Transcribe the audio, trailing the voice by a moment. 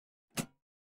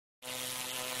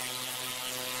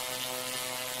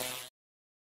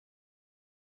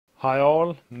Hi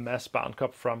all, Mads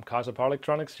Barnkop from Kaizer Power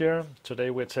Electronics here.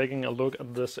 Today we're taking a look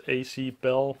at this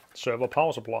ACBEL server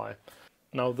power supply.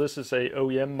 Now this is a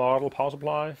OEM model power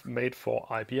supply made for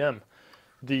IBM.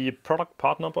 The product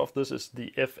part number of this is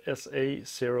the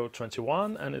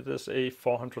FSA021 and it is a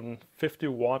 450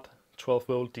 watt 12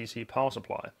 volt DC power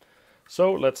supply.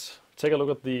 So let's take a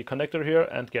look at the connector here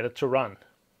and get it to run.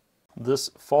 This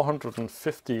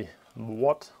 450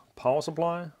 watt power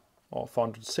supply, or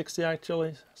 460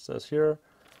 actually, says here.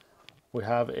 We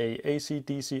have a AC,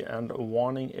 DC and a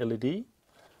warning LED.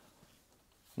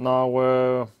 Now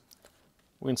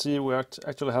we can see we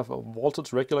actually have a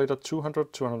voltage regulator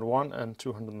 200, 201 and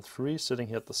 203 sitting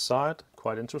here at the side.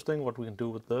 Quite interesting what we can do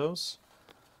with those.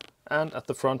 And at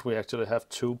the front we actually have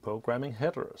two programming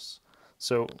headers.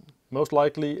 So most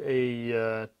likely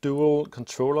a dual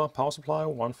controller power supply,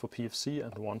 one for PFC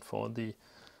and one for the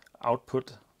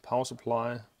output power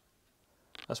supply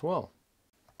as well.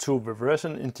 To reverse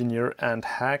engineer and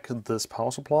hack this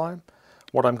power supply,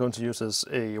 what I'm going to use is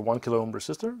a 1 kilo ohm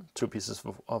resistor, two pieces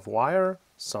of wire,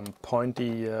 some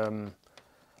pointy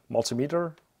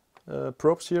multimeter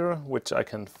probes here, which I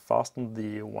can fasten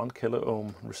the 1 kilo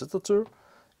ohm resistor to,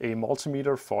 a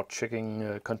multimeter for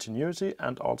checking continuity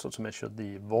and also to measure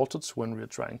the voltage when we're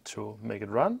trying to make it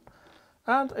run,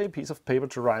 and a piece of paper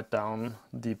to write down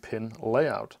the pin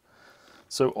layout.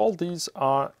 So all these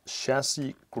are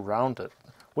chassis grounded,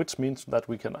 which means that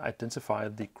we can identify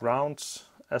the grounds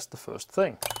as the first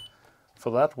thing.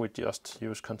 For that we just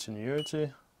use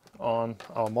continuity on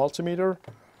our multimeter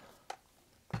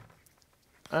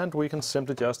and we can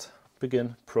simply just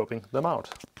begin probing them out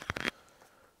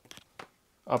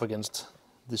up against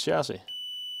the chassis.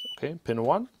 Okay, pin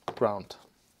 1, ground.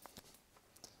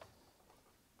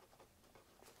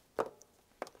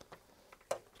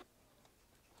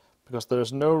 Because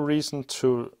there's no reason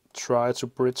to try to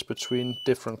bridge between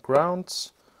different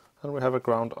grounds. And we have a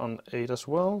ground on 8 as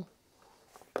well.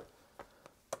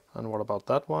 And what about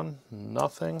that one?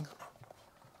 Nothing.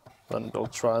 Then we'll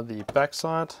try the back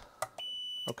side.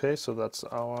 Okay, so that's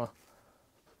our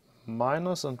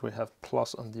minus and we have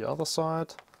plus on the other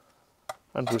side.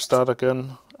 And we start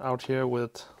again out here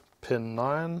with pin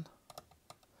 9.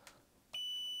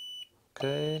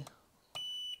 Okay.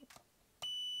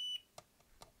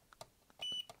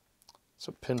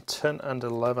 So pin 10 and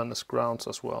 11 is grounds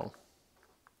as well.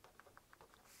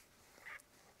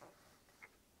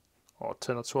 Or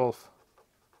 10 or 12.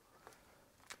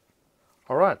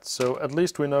 Alright, so at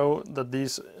least we know that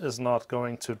this is not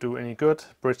going to do any good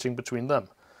bridging between them.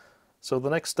 So the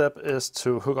next step is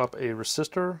to hook up a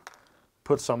resistor,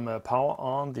 put some power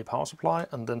on the power supply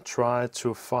and then try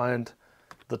to find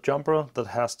the jumper that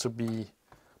has to be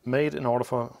made in order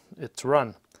for it to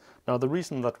run. Now the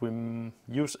reason that we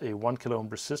use a 1 kilo ohm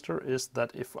resistor is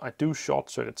that if I do short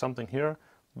circuit something here,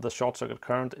 the short circuit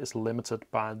current is limited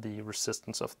by the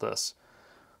resistance of this.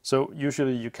 So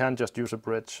usually you can just use a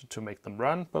bridge to make them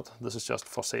run, but this is just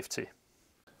for safety.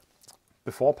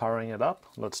 Before powering it up,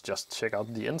 let's just check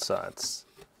out the insides.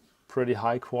 Pretty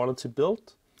high quality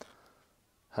build.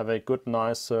 Have a good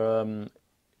nice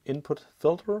input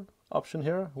filter option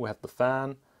here. We have the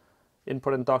fan,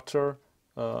 input inductor,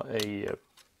 a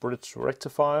bridge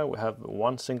rectifier, we have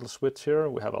one single switch here,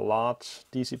 we have a large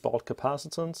DC bulk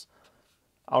capacitance,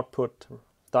 output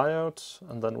diodes,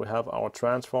 and then we have our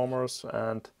transformers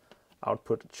and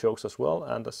output chokes as well,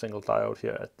 and a single diode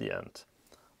here at the end.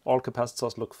 All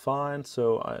capacitors look fine,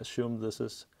 so I assume this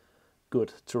is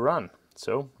good to run.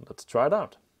 So let's try it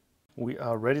out. We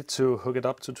are ready to hook it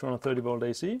up to 230 volt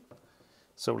AC,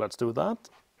 so let's do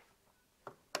that.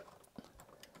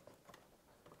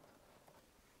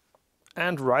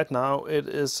 And right now it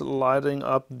is lighting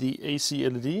up the AC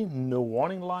LED, no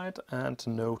warning light and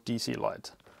no DC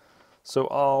light. So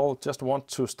I'll just want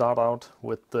to start out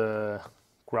with the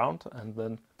ground and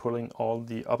then pulling all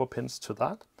the upper pins to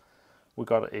that. We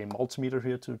got a multimeter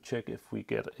here to check if we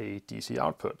get a DC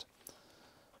output.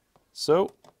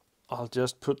 So I'll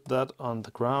just put that on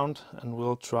the ground and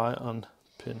we'll try on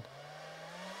pin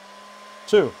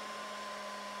 2.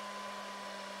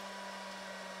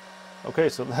 Okay,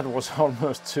 so that was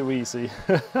almost too easy.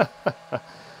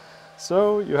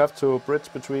 So you have to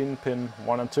bridge between pin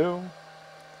 1 and 2.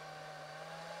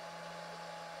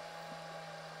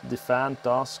 The fan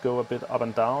does go a bit up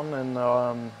and down in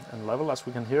level, as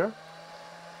we can hear.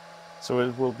 So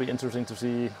it will be interesting to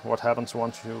see what happens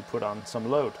once you put on some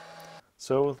load.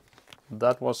 So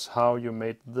that was how you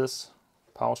made this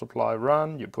power supply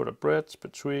run. You put a bridge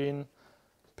between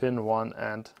pin 1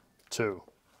 and 2.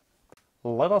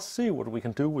 Let us see what we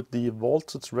can do with the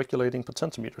voltage regulating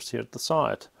potentiometers here at the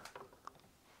side.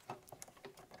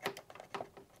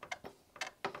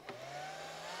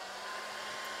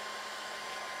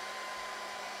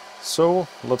 So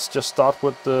let's just start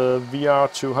with the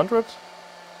VR200.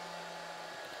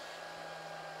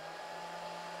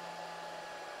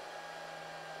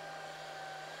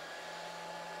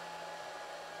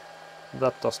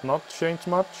 That does not change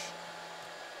much.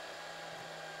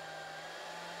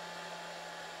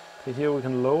 Okay, here we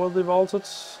can lower the voltage,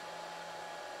 so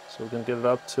we can get it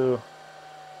up to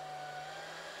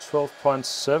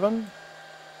 12.7.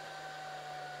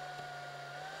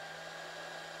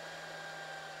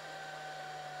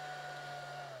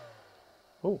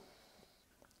 Oh,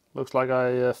 looks like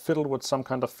I fiddled with some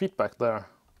kind of feedback there.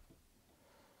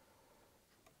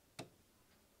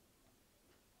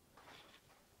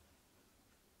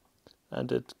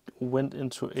 And it went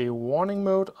into a warning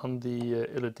mode on the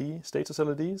LED, status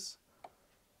LEDs.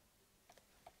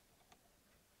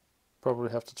 Probably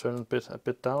have to turn it a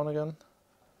bit down again.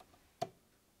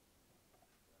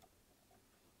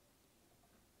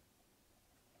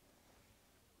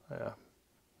 Yeah,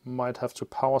 might have to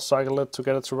power cycle it to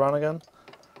get it to run again.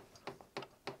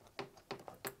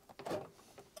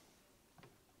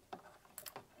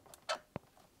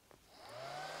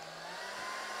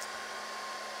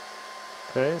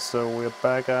 Okay, so we're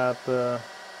back at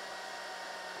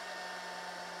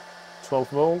 12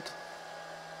 volt.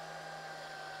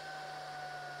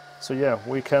 So yeah,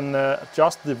 we can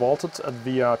adjust the voltage at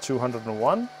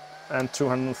VR201, and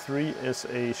 203 is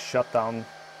a shutdown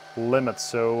limit,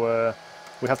 so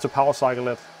we have to power cycle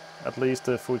it, at least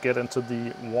if we get into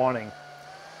the warning.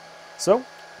 So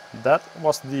that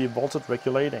was the voltage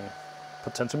regulating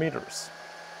potentiometers.